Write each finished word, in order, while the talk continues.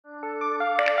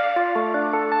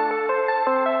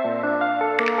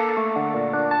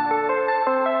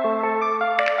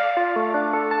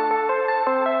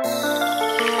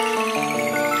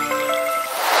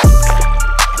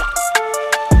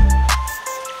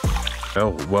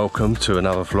Well, welcome to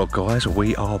another vlog, guys.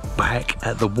 We are back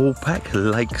at the Woolpack,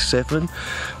 Lake 7.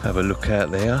 Have a look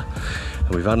out there.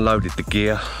 And we've unloaded the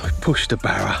gear, we've pushed the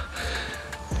barra.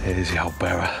 There's the old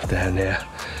barra down there.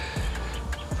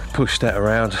 Pushed that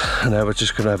around, and now we're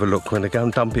just going to have a look. We're going to go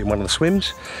and dump it in one of the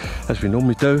swims, as we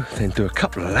normally do, then do a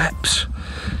couple of laps,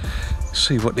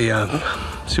 see what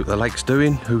the lake's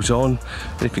doing, who's on,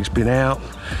 anything's been out,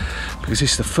 because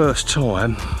this is the first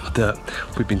time that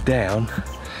we've been down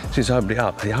since I opened it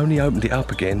up. They only opened it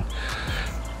up again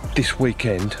this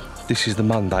weekend. This is the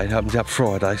Monday, it opened it up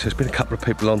Friday, so there's been a couple of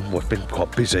people on. Well, it's been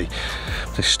quite busy.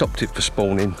 They stopped it for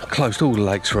spawning, closed all the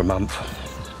lakes for a month.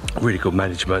 Really good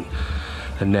management,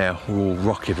 and now we're all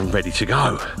rocking and ready to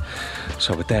go.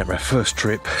 So we're down for our first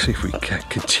trip, see if we can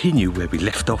continue where we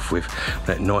left off with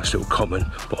that nice little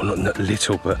common, well, not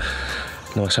little, but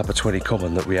nice upper 20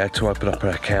 common that we had to open up our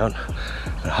account,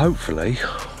 and hopefully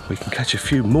we can catch a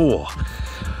few more.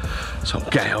 So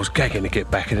I was gagging to get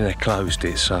back, and then they closed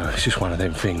it, so it's just one of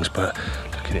them things. But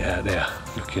look at it out there,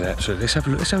 looking at. So let's have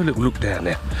a look. Let's have a little look down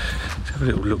there. Let's have a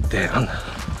little look down.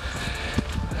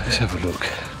 Let's have a look.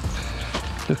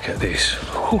 Look at this.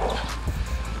 Whew.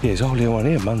 Yeah, there's hardly one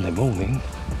here Monday morning.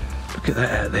 Look at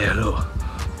that out there.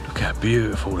 Look how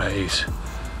beautiful that is.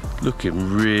 Looking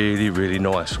really, really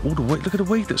nice. All the weed. Look at the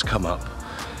weed that's come up.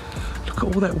 Look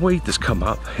at all that weed that's come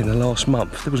up in the last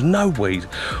month. There was no weed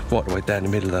right the way down the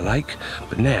middle of the lake,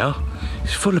 but now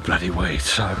it's full of bloody weed.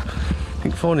 So I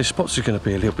think finding spots is going to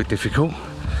be a little bit difficult.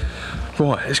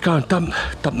 Right, let's go and dump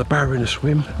the barra in a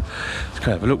swim. Let's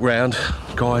go have a look round.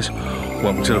 Guys,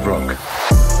 welcome to the vlog.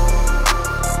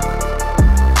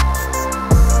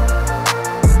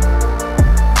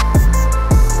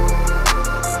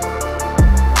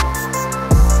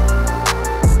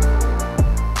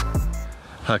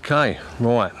 Okay,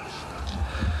 right,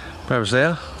 barra's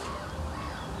there.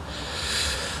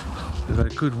 We've had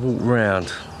a good walk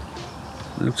round,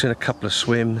 looked in a couple of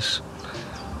swims,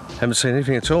 haven't seen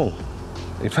anything at all.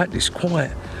 In fact, it's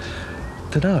quite,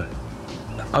 I don't know,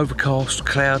 overcast,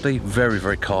 cloudy, very,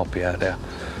 very carpy out there.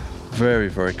 Very,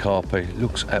 very carpy,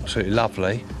 looks absolutely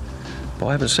lovely, but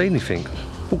I haven't seen anything.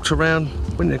 Walked around,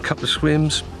 went in a couple of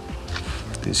swims,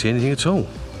 didn't see anything at all.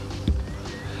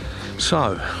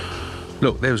 So,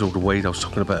 look, there was all the weed I was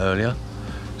talking about earlier.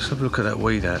 Just have a look at that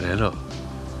weed out there, look.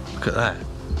 Look at that.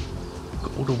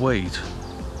 Look at all the weed.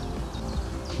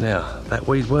 Now, that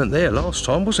weed weren't there last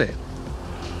time, was it?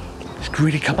 It's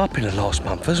really come up in the last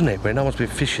month, hasn't it? Where no one's been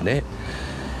fishing it.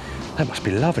 They must be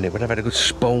loving it. When they've had a good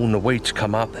spawn, the weeds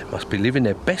come up, they must be living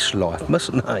their best life,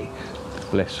 mustn't they?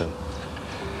 Bless them.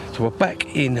 So we're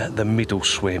back in the middle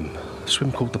swim. A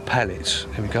swim called the Pallets.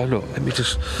 Here we go, look, let me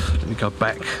go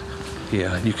back.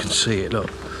 Yeah, and you can see it,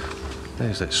 look.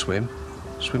 There's that swim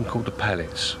called the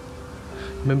Pallets.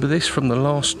 Remember this from the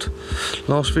last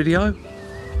video?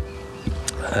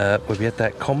 Where we had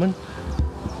that common?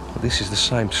 Well, this is the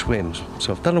same swims.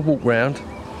 So I've done a walk round,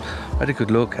 had a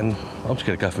good look, and I'm just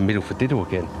going to go for middle for diddle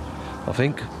again, I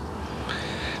think.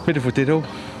 Middle for diddle,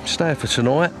 stay for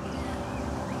tonight.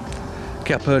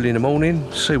 Get up early in the morning,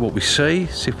 see what we see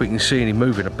if we can see any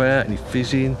moving about, any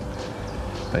fizzing.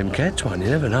 Maybe catch one, you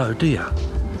never know, do you?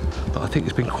 But I think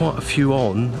there's been quite a few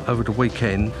on over the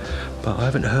weekend, but I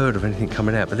haven't heard of anything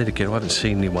coming out. But then again, I haven't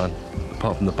seen anyone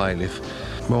apart from the bailiff.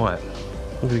 Right,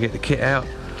 I'm going to get the kit out,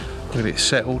 I'm going to get it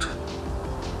settled.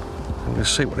 I'm going to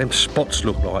see what them spots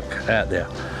look like out there.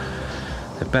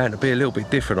 They're bound to be a little bit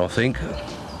different, I think.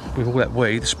 With all that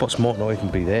weed, the spots might not even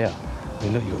be there. I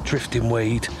mean, look, you've got drifting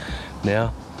weed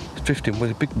now. It's drifting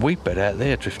with a big weed bed out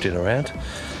there drifting around.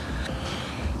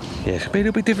 Yeah, it's going to be a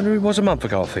little bit different than it was a month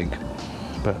ago, I think.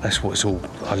 But that's what it's all,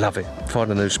 I love it.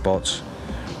 Finding new spots,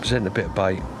 presenting a bit of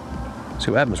bait,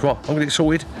 see what happens. Right, I'm going to get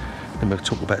sorted, then we'll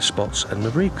talk about spots and the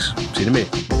rigs. See you in a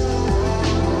minute.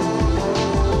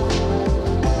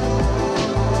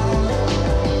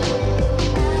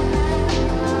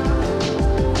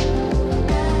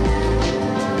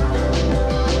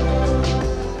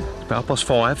 It's about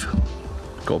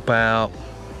 5:30. Got about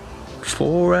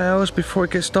 4 hours before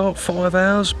it gets dark, 5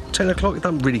 hours, 10 o'clock. It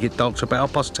doesn't really get dark till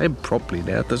about 10 properly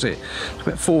now, does it? It's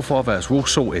about 4 or 5 hours, we're all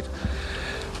sorted.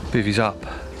 Bivvy's up,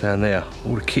 down there,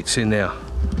 all the kit's in there.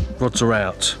 Rods are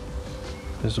out.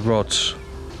 There's the rods.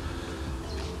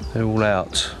 They're all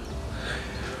out.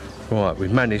 Right,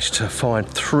 we've managed to find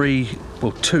 2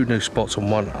 new spots on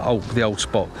the old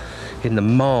spot in the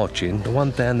margin. The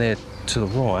one down there to the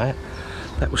right,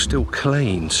 that was still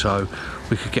clean, so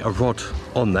we could get a rod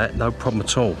on that, no problem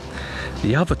at all.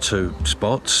 The other 2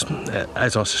 spots,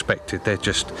 as I suspected, they're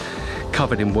just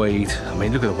covered in weed. I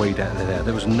mean, look at the weed out there now.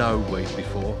 There was no weed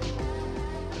before.